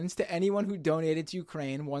tokens to anyone who donated to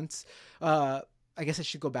Ukraine once. I guess I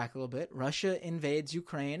should go back a little bit. Russia invades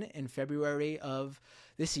Ukraine in February of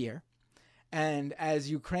this year. And as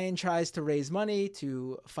Ukraine tries to raise money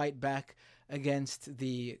to fight back against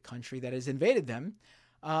the country that has invaded them,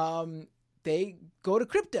 they go to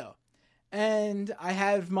crypto. And I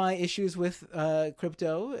have my issues with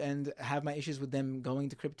crypto, and have my issues with them going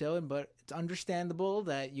to crypto. But it's understandable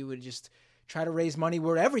that you would just try to raise money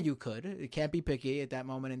wherever you could. It can't be picky at that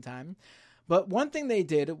moment in time. But one thing they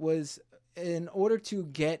did was, in order to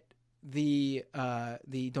get the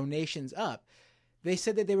donations up, they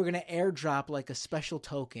said that they were going to airdrop like a special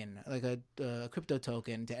token, like a crypto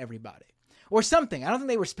token to everybody. Or something. I don't think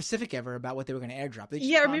they were specific ever about what they were going to airdrop.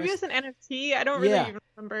 Or maybe it was an NFT. I don't really even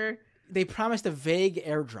remember. They promised a vague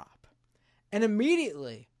airdrop. And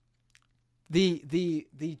immediately,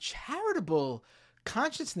 the charitable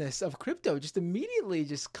consciousness of crypto just immediately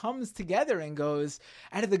just comes together and goes,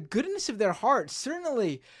 out of the goodness of their heart,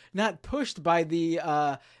 certainly not pushed by the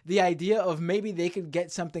idea of maybe they could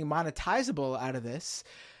get something monetizable out of this.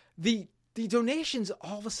 The donations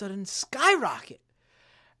all of a sudden skyrocket.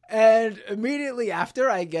 And immediately after,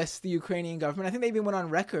 I guess the Ukrainian government, I think they even went on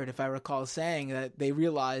record, if I recall, saying that they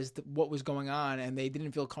realized what was going on and they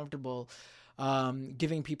didn't feel comfortable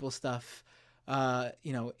giving people stuff, as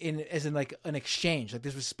in like an exchange. Like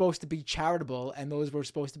this was supposed to be charitable, and those were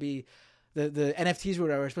supposed to be the NFTs or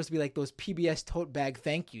whatever, are supposed to be like those PBS tote bag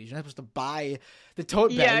thank yous. You're not supposed to buy the tote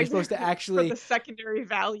bag. You're supposed to actually for the secondary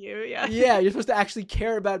value. Yeah. Yeah, you're supposed to actually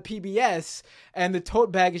care about PBS, and the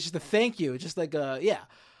tote bag is just a thank you. It's just like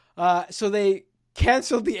so they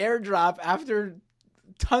canceled the airdrop after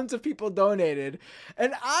tons of people donated.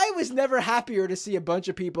 And I was never happier to see a bunch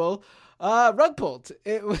of people rug pulled.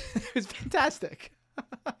 It was fantastic.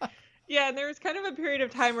 Yeah, and there was kind of a period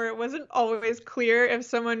of time where it wasn't always clear if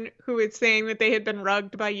someone who was saying that they had been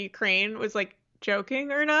rugged by Ukraine was like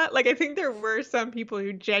joking or not. Like I think there were some people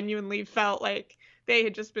who genuinely felt like they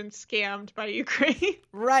had just been scammed by Ukraine.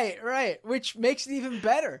 Right. Which makes it even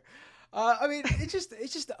better. I mean, it's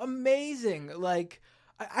just amazing. Like,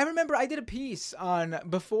 I remember I did a piece on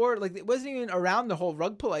before, like it wasn't even around the whole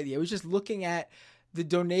rug pull idea. It was just looking at the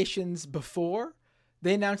donations before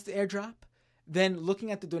they announced the airdrop, then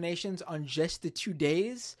looking at the donations on just the 2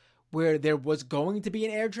 days where there was going to be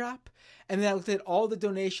an airdrop, and then I looked at all the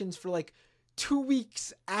donations for like 2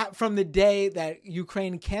 weeks from the day that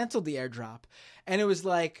Ukraine canceled the airdrop, and it was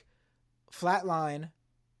like flat line.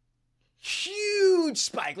 Huge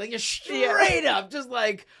spike, like a straight up, just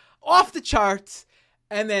like off the charts.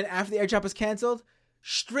 And then after the airdrop was canceled,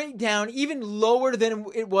 straight down, even lower than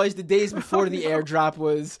it was the days before the airdrop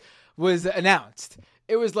was announced.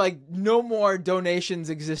 It was like no more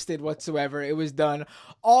donations existed whatsoever. It was done.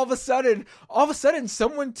 All of a sudden,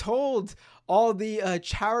 someone told all the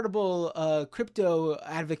charitable crypto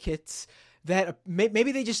advocates that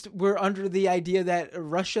maybe they just were under the idea that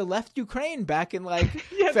Russia left Ukraine back in like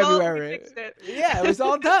February. It was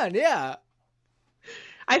all done. Yeah.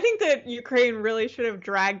 I think that Ukraine really should have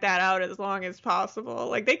dragged that out as long as possible.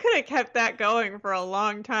 Like they could have kept that going for a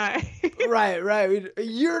long time. Right. A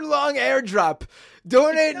year-long airdrop.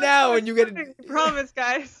 Donate now and you get it. Promise,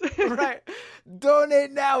 guys. Right.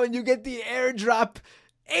 Donate now and you get the airdrop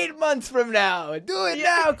 8 months from now. Do it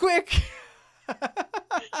now, quick.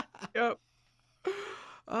 Yep.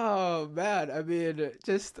 Oh man, I mean,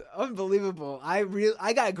 just unbelievable.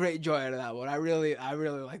 I got great joy out of that one. I really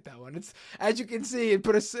like that one. It's, as you can see,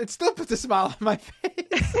 it still puts a smile on my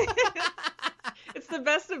face. It's the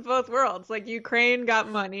best of both worlds. Like Ukraine got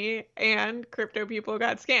money and crypto people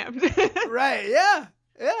got scammed. Right? Yeah.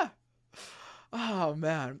 Oh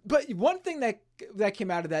man. But one thing that came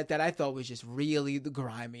out of that I thought was just really the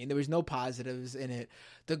grimy, and there was no positives in it.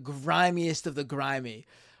 The grimiest of the grimy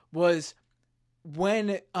was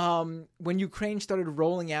when Ukraine started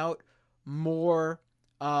rolling out more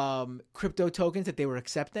crypto tokens that they were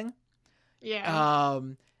accepting. Yeah.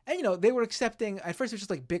 And they were accepting, at first it was just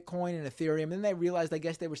like Bitcoin and Ethereum, and then they realized I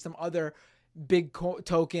guess there were some other big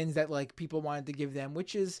tokens that like people wanted to give them,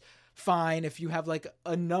 which is fine if you have like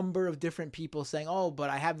a number of different people saying, "Oh, but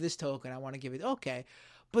I have this token, I want to give it." Okay.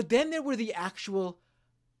 But then there were the actual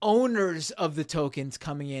owners of the tokens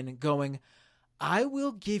coming in and going, "I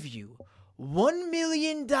will give you $1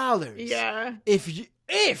 million. Yeah.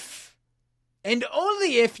 If and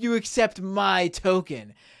only if you accept my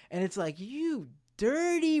token." And it's like, you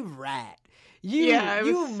dirty rat. You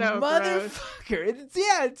so motherfucker.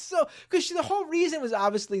 It's so, because the whole reason was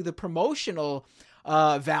obviously the promotional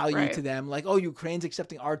value to them. Like, oh, Ukraine's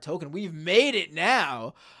accepting our token. We've made it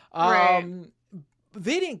now.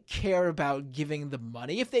 They didn't care about giving the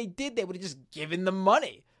money. If they did, they would have just given the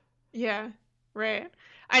money. Yeah, right.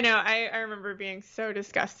 I know. I remember being so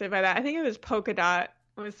disgusted by that. I think it was Polkadot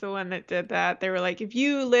was the one that did that. They were like, if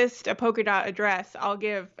you list a Polkadot address, I'll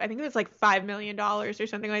give, I think it was like $5 million or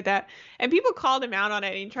something like that. And people called him out on it,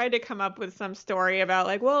 and he tried to come up with some story about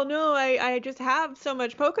like, well, no, I just have so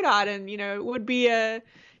much Polkadot, and, it would be a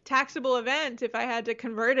taxable event if I had to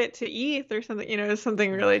convert it to ETH or something,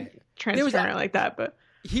 something really transparent like that. But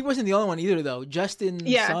he wasn't the only one either, though. Justin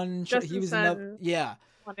Sun, Justin he was Sun. Yeah.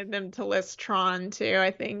 wanted them to list Tron too.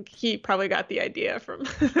 I think he probably got the idea from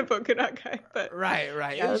the polka dot guy. But right.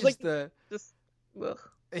 Yeah, It was like, just ugh.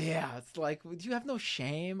 yeah. It's like, do you have no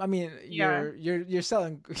shame? I mean, Yeah. you're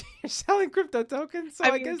selling crypto tokens, so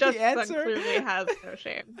I guess the answer clearly has no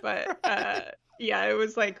shame. But yeah, it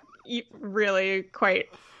was like really quite.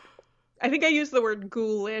 I think I used the word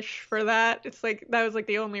ghoulish for that. It's like that was like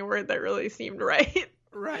the only word that really seemed right.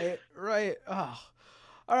 Right. Oh,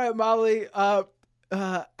 all right, Molly. I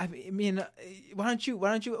mean, why don't you?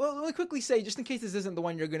 Well, let me quickly say, just in case this isn't the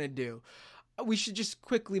one you're gonna do, we should just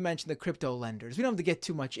quickly mention the crypto lenders. We don't have to get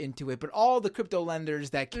too much into it, but all the crypto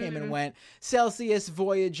lenders that came and went: Celsius,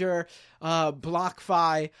 Voyager,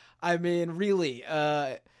 BlockFi. I mean, really,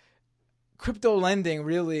 crypto lending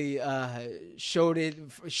really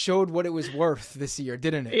showed what it was worth this year,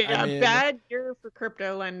 didn't it? Yeah, bad year for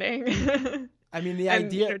crypto lending. I mean, the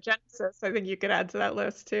idea. And, Genesis, I think you could add to that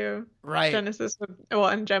list too. Right. Genesis,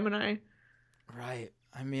 and Gemini. Right.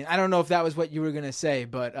 I mean, I don't know if that was what you were gonna say,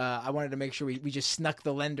 but I wanted to make sure we just snuck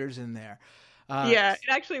the lenders in there. Yeah, it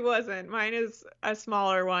actually wasn't. Mine is a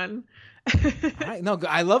smaller one. All right. No,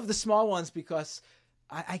 I love the small ones because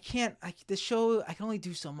I can only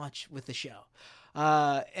do so much with the show.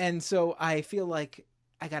 And so I feel like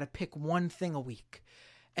I got to pick one thing a week.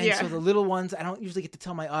 And so the little ones, I don't usually get to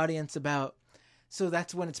tell my audience about. So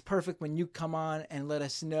that's when it's perfect when you come on and let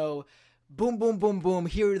us know. Boom, boom, boom, boom.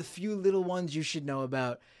 Here are the few little ones you should know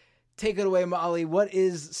about. Take it away, Molly. What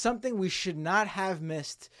is something we should not have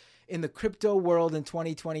missed in the crypto world in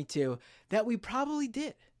 2022 that we probably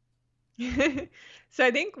did? So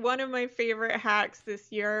I think one of my favorite hacks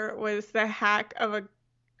this year was the hack of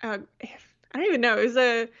I don't even know, it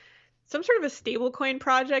was some sort of a stablecoin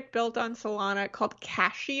project built on Solana called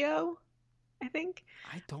Casio, I think.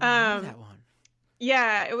 I don't know that one.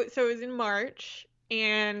 Yeah, it was in March,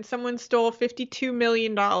 and someone stole $52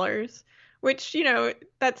 million, which,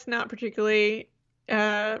 that's not particularly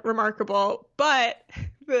remarkable, but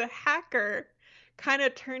the hacker kind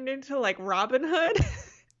of turned into like Robin Hood.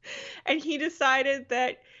 And he decided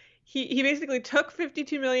that he basically took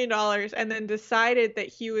 $52 million and then decided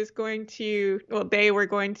that they were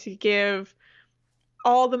going to give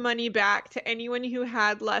all the money back to anyone who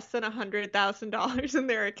had less than $100,000 in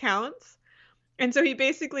their accounts. And so he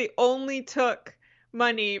basically only took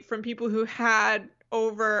money from people who had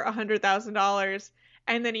over $100,000.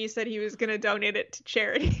 And then he said he was going to donate it to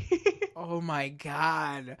charity. Oh my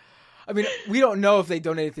God. I mean, we don't know if they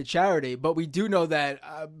donated to charity, but we do know that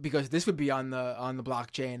because this would be on the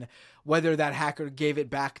blockchain, whether that hacker gave it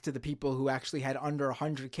back to the people who actually had under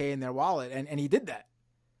 100K in their wallet, and he did that.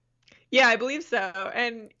 Yeah, I believe so.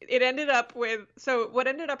 And it ended up what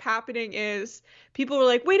ended up happening is people were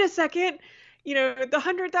like, wait a second, the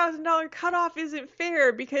 $100,000 cutoff isn't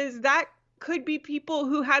fair because that could be people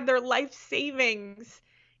who had their life savings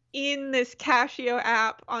in this Casio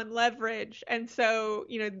app on leverage. And so,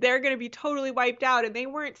 they're going to be totally wiped out, and they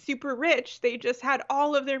weren't super rich. They just had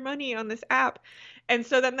all of their money on this app. And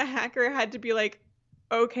so then the hacker had to be like,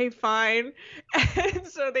 okay, fine. And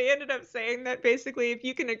so they ended up saying that basically, if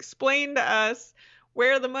you can explain to us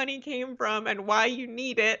where the money came from and why you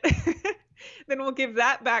need it, then we'll give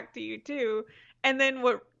that back to you too. And then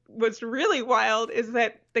what was really wild is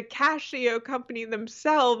that the Casio company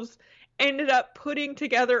themselves ended up putting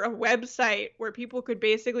together a website where people could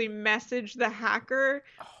basically message the hacker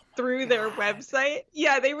through their website.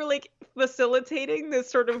 Yeah, they were like facilitating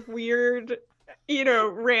this sort of weird,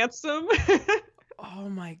 ransom. Oh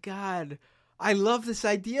my God. I love this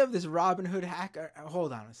idea of this Robin Hood hacker.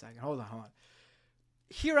 Hold on a second. Hold on.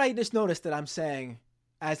 Here I just noticed that I'm saying,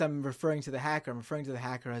 as I'm referring to the hacker, I'm referring to the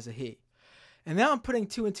hacker as a he. And now I'm putting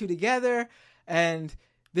two and two together, and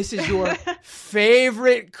this is your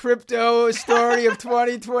favorite crypto story of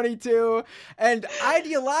 2022. And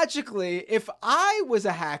ideologically, if I was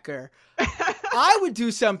a hacker, I would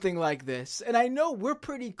do something like this. And I know we're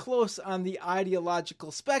pretty close on the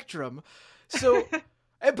ideological spectrum. So,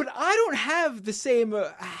 but I don't have the same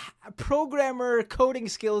programmer coding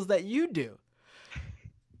skills that you do.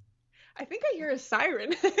 I think I hear a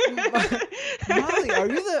siren. Molly,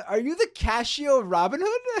 are you the Casio Robin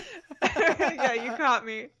Hood? Yeah, you caught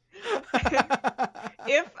me.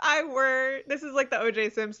 If I were, this is like the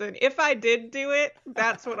O.J. Simpson. If I did do it,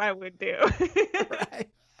 that's what I would do. Right.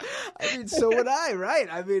 I mean, so would I, right?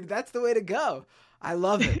 I mean, that's the way to go. I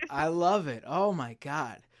love it. Oh my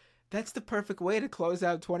God. That's the perfect way to close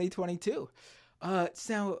out 2022.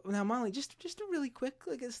 Now, Molly, just a really quick,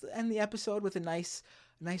 end the episode with a nice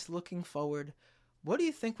looking forward. What do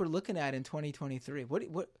you think we're looking at in 2023?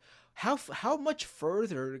 How much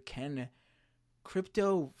further can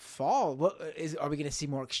crypto fall? Are we going to see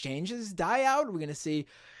more exchanges die out? Are we going to see?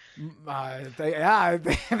 I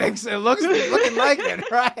think so. It looking like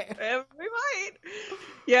it, right? We might.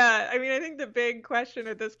 Yeah, I mean, I think the big question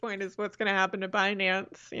at this point is what's going to happen to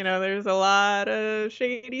Binance. There's a lot of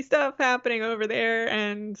shady stuff happening over there,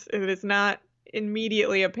 and it is not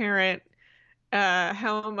immediately apparent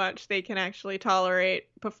how much they can actually tolerate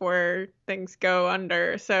before things go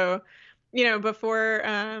under. So, before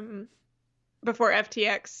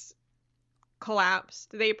FTX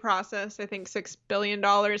collapsed, they processed, I think, $6 billion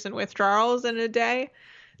in withdrawals in a day.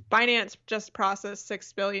 Binance just processed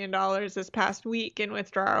 $6 billion this past week in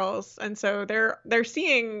withdrawals. And so they're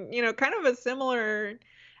seeing, kind of a similar,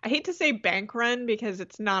 I hate to say bank run because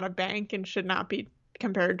it's not a bank and should not be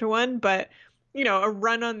compared to one, but a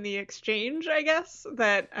run on the exchange, I guess,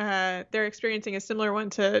 that they're experiencing a similar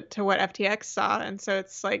one to what FTX saw. And so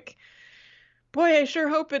it's like, boy, I sure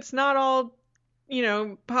hope it's not all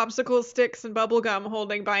popsicle sticks and bubblegum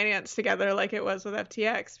holding Binance together like it was with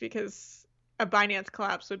FTX, because a Binance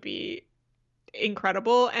collapse would be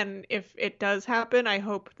incredible. And if it does happen, I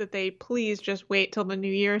hope that they please just wait till the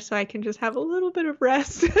new year so I can just have a little bit of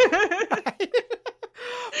rest. Right.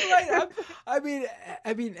 I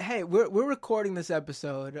mean, hey, we're recording this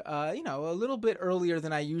episode, a little bit earlier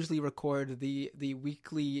than I usually record the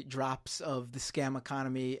weekly drops of the Scam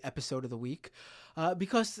Economy episode of the week,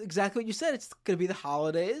 because exactly what you said, it's going to be the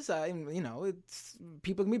holidays. It's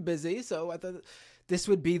people can be busy, so I thought this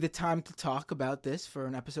would be the time to talk about this for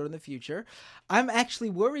an episode in the future. I'm actually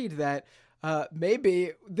worried that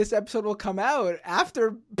maybe this episode will come out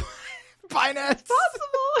after Binance.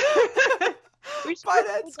 Possible. We should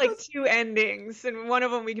have like two endings, and one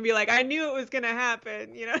of them we can be like, I knew it was going to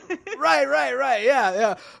happen, Right.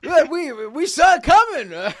 Yeah. We saw it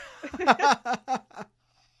coming.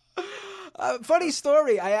 Funny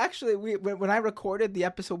story. When I recorded the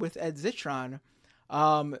episode with Ed Zitron,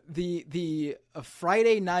 the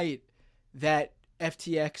Friday night that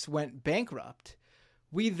FTX went bankrupt,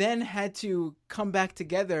 we then had to come back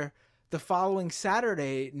together the following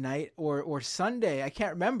Saturday night or Sunday. I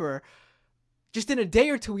can't remember. Just in a day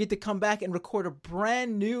or two, we had to come back and record a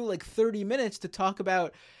brand new 30 minutes to talk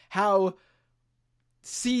about how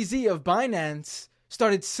CZ of Binance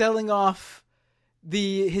started selling off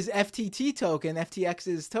his FTT token,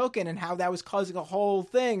 FTX's token, and how that was causing a whole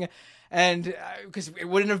thing. And because it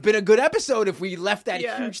wouldn't have been a good episode if we left that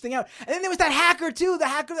huge thing out. And then there was that hacker too, the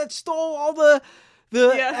hacker that stole all the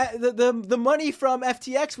money from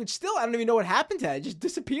FTX, which still I don't even know what happened to it. It just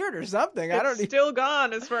disappeared or something. It's still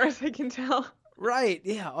gone as far as I can tell. Right.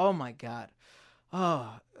 Yeah. Oh my God.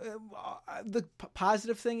 The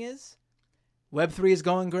positive thing is Web3 is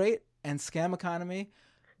going great, and Scam Economy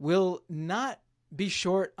will not be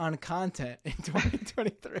short on content in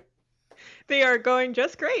 2023. They are going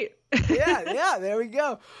just great. Yeah. There we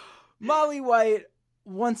go. Molly White,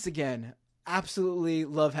 once again, absolutely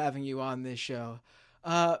love having you on this show.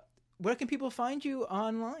 Where can people find you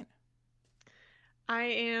online? I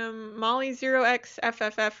am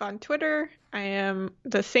Molly0xFFF on Twitter. I am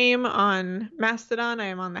the same on Mastodon. I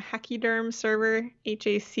am on the Hachyderm server,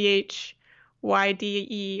 HACHYDERM.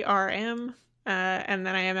 And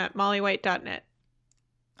then I am at mollywhite.net.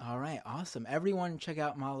 All right. Awesome. Everyone check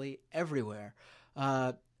out Molly everywhere.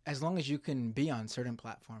 As long as you can be on certain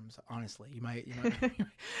platforms, honestly, you might.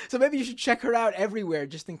 So maybe you should check her out everywhere,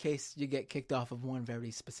 just in case you get kicked off of one very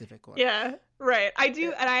specific one. Yeah, right. I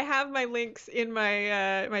do, and I have my links in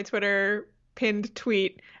my my Twitter pinned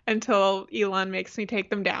tweet until Elon makes me take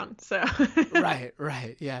them down. So. Right.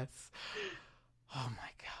 Yes. Oh my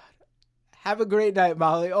God. Have a great night,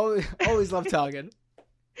 Molly. Always love talking.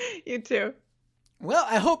 You too. Well,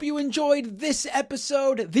 I hope you enjoyed this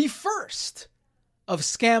episode, the first of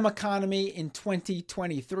Scam Economy in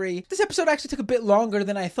 2023. This episode actually took a bit longer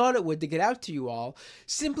than I thought it would to get out to you all,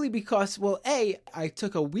 simply because, well, A, I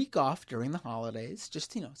took a week off during the holidays,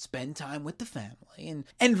 just, spend time with the family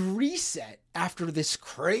and reset after this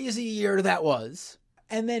crazy year that was.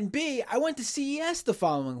 And then B, I went to CES the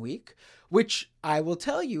following week, which I will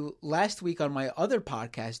tell you, last week on my other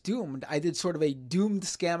podcast, Doomed, I did sort of a Doomed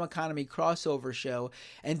Scam Economy crossover show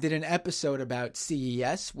and did an episode about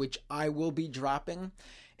CES, which I will be dropping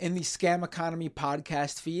in the Scam Economy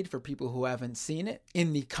podcast feed for people who haven't seen it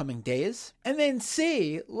in the coming days. And then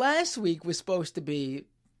C, last week was supposed to be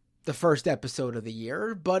the first episode of the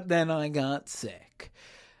year, but then I got sick.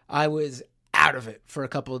 I was out of it for a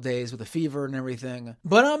couple of days with a fever and everything,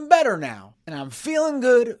 but I'm better now, and I'm feeling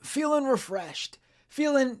good, feeling refreshed,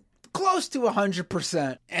 feeling close to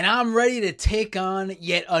 100%. And I'm ready to take on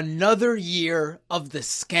yet another year of the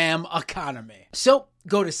scam economy. So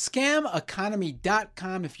go to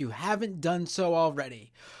scameconomy.com if you haven't done so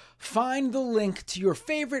already. Find the link to your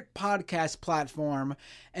favorite podcast platform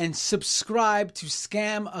and subscribe to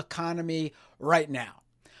Scam Economy right now.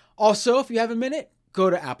 Also, if you have a minute,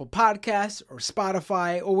 go to Apple Podcasts or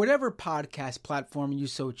Spotify or whatever podcast platform you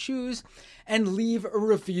so choose and leave a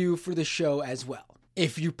review for the show as well.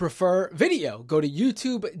 If you prefer video, go to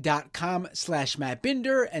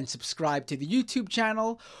youtube.com/MattBinder and subscribe to the YouTube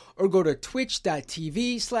channel, or go to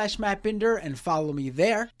twitch.tv/MattBinder and follow me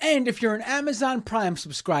there. And if you're an Amazon Prime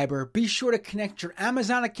subscriber, be sure to connect your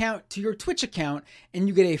Amazon account to your Twitch account and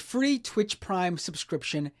you get a free Twitch Prime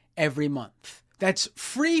subscription every month. That's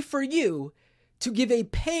free for you to give a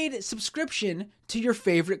paid subscription to your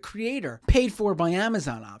favorite creator, paid for by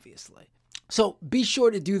Amazon, obviously. So be sure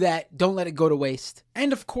to do that. Don't let it go to waste.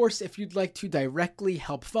 And of course, if you'd like to directly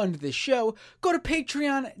help fund this show, go to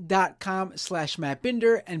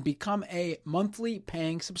patreon.com/MattBinder and become a monthly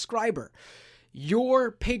paying subscriber.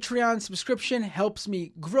 Your Patreon subscription helps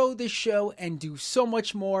me grow this show and do so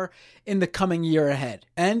much more in the coming year ahead.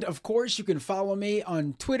 And of course, you can follow me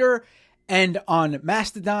on Twitter and on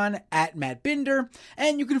Mastodon at MattBinder,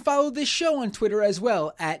 and you can follow this show on Twitter as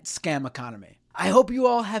well at Scam Economy. I hope you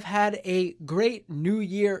all have had a great new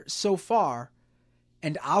year so far,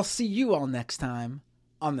 and I'll see you all next time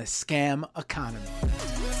on the Scam Economy.